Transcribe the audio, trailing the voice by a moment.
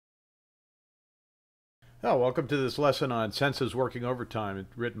Oh, welcome to this lesson on senses working overtime,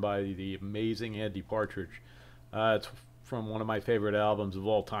 written by the amazing Andy Partridge. It's from one of my favorite albums of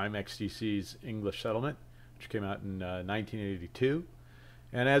all time, XTC's English Settlement, which came out in 1982.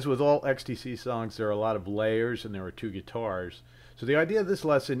 And as with all XTC songs, there are a lot of layers and there are two guitars. So the idea of this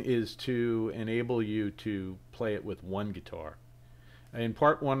lesson is to enable you to play it with one guitar. In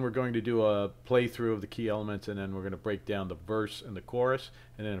part one, we're going to do a playthrough of the key elements, and then we're going to break down the verse and the chorus.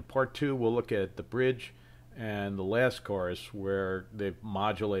 And then in part two, we'll look at the bridge and the last chorus where they've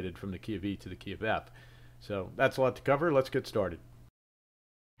modulated from the key of E to the key of F. So that's a lot to cover. Let's get started.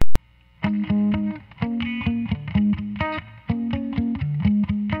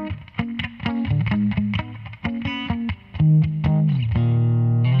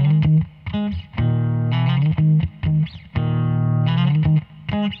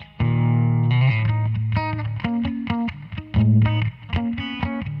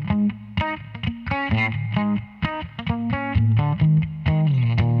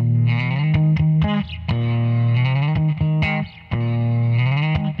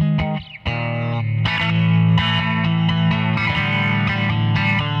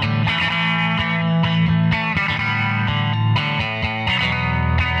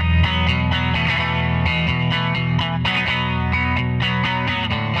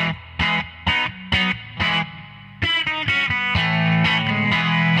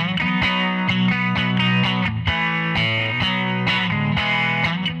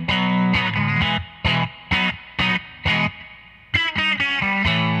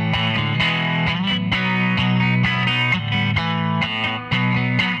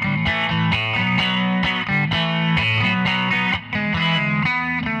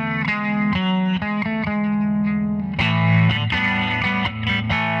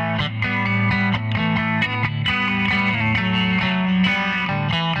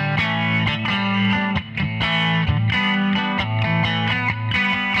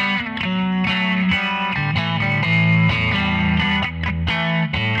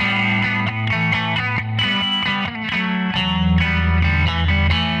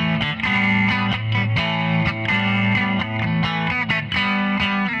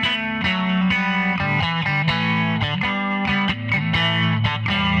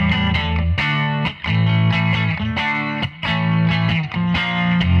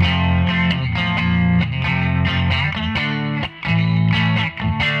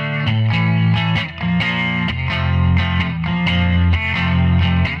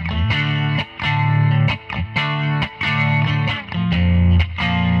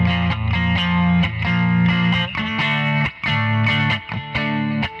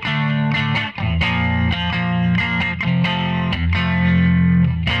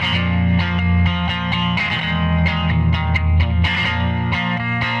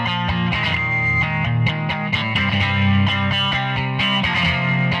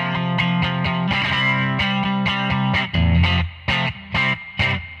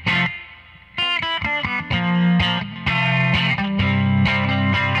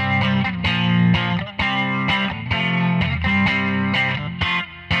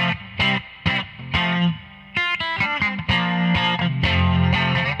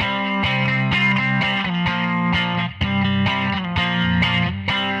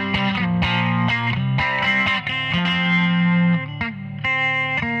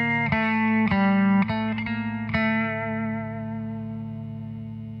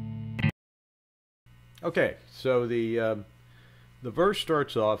 Okay, so the verse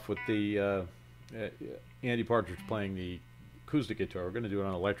starts off with the Andy Partridge playing the acoustic guitar. We're going to do it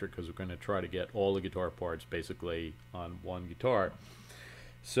on electric because we're going to try to get all the guitar parts basically on one guitar.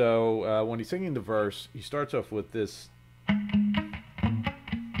 So when he's singing the verse, he starts off with this.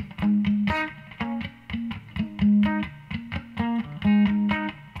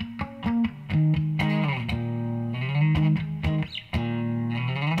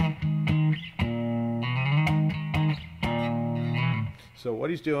 So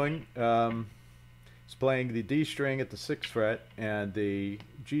what he's doing is playing the D string at the 6th fret and the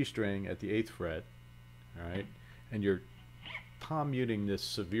G string at the 8th fret, all right? And you're palm muting this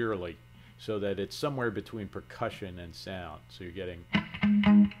severely so that it's somewhere between percussion and sound. So you're getting,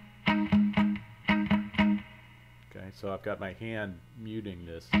 okay, so I've got my hand muting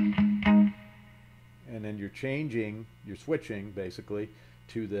this. And then you're switching basically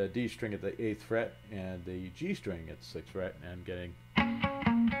to the D string at the 8th fret and the G string at the 6th fret and getting,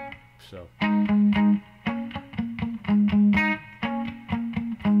 so. And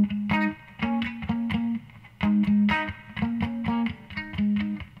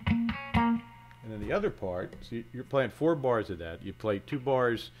then the other part, so you're playing 4 bars of that. You play 2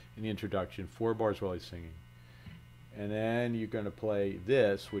 bars in the introduction, 4 bars while he's singing. And then you're going to play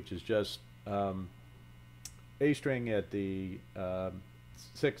this, which is just A string at the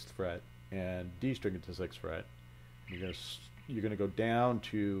 6th fret and D string at the 6th fret. You're going to go down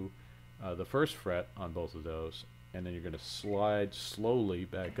to the 1st fret on both of those, and then you're going to slide slowly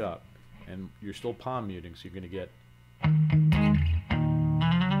back up. And you're still palm muting, so you're going to get.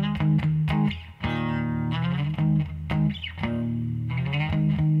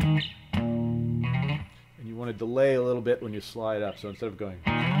 And you want to delay a little bit when you slide up, so instead of going,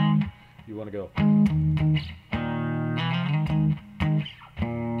 you want to go. And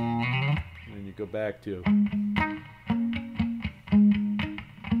then you go back to.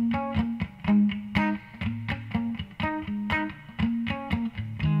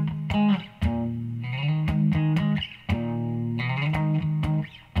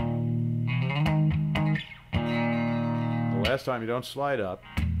 Last time you don't slide up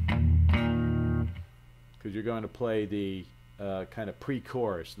because you're going to play the kind of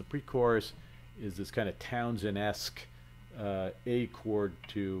pre-chorus. The pre-chorus is this kind of Townsend-esque A chord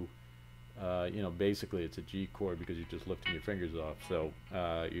to, you know, basically it's a G chord because you're just lifting your fingers off. So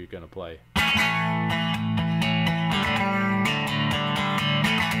you're going to play.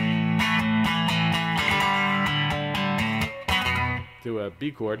 To a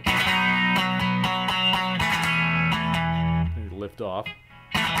B chord. Lift off,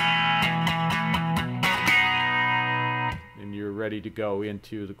 and you're ready to go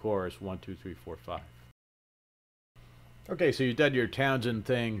into the chorus. 1, 2, 3, 4, 5. Okay, so you've done your Townsend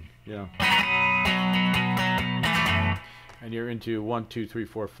thing, you know, and you're into 1, 2, 3,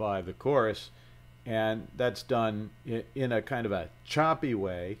 4, 5, the chorus, and that's done in a kind of a choppy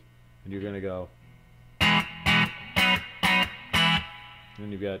way, and you're going to go, and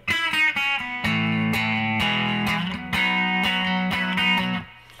then you've got.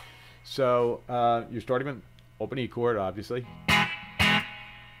 So you're starting with open E chord, obviously,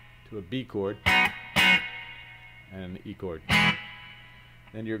 to a B chord, and an E chord.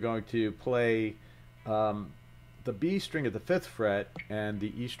 Then you're going to play the B string at the 5th fret and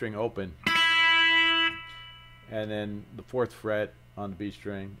the E string open, and then the 4th fret on the B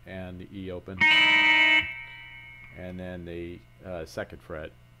string and the E open, and then the 2nd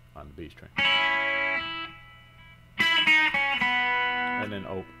fret on the B string, and then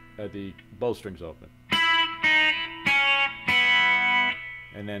open. The bow strings open,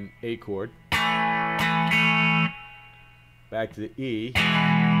 and then A chord, back to the E,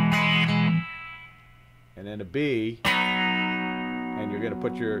 and then a B, and you're going to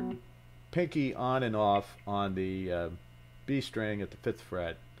put your pinky on and off on the B string at the 5th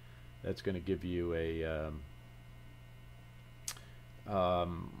fret. That's going to give you a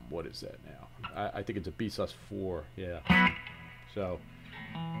what is that now? I think it's a B sus4. Yeah. So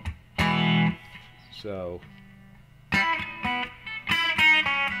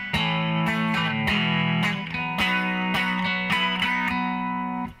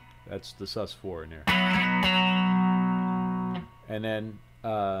that's the sus4 in there. And then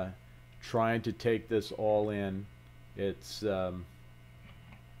trying to take this all in, it's A,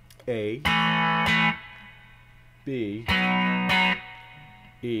 B,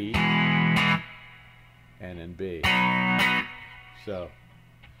 E, and then B. So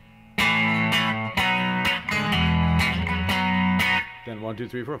then 1, 2,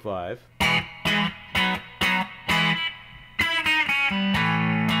 3, 4, 5.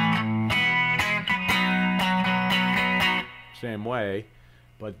 Same way,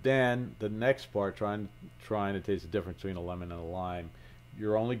 but then the next part, trying to taste the difference between a lemon and a lime,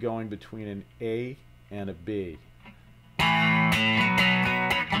 you're only going between an A and a B.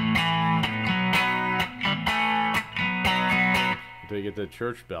 Until you get the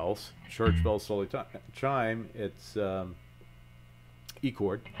church bells slowly chime, it's E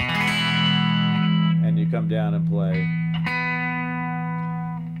chord, and you come down and play.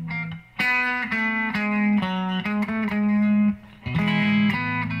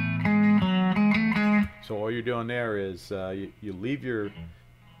 So all you're doing there is you leave your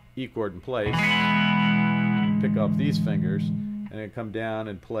E chord in place, pick off these fingers, and then come down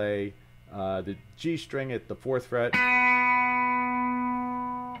and play the G string at the 4th fret,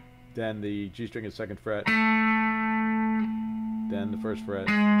 then the G string at 2nd fret, then the 1st fret,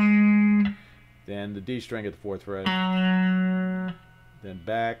 then the D string at the 4th fret, then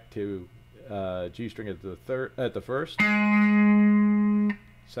back to G string at the 1st,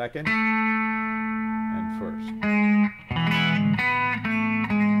 2nd, and 1st.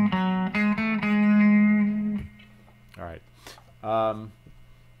 All right.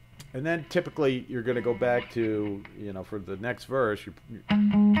 And then typically you're going to go back to, you know, for the next verse, all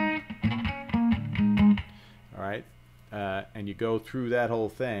right, and you go through that whole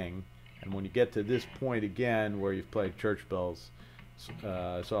thing, and when you get to this point again where you've played Church Bells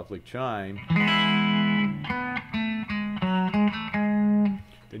Softly Chime,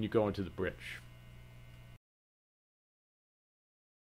 then you go into the bridge.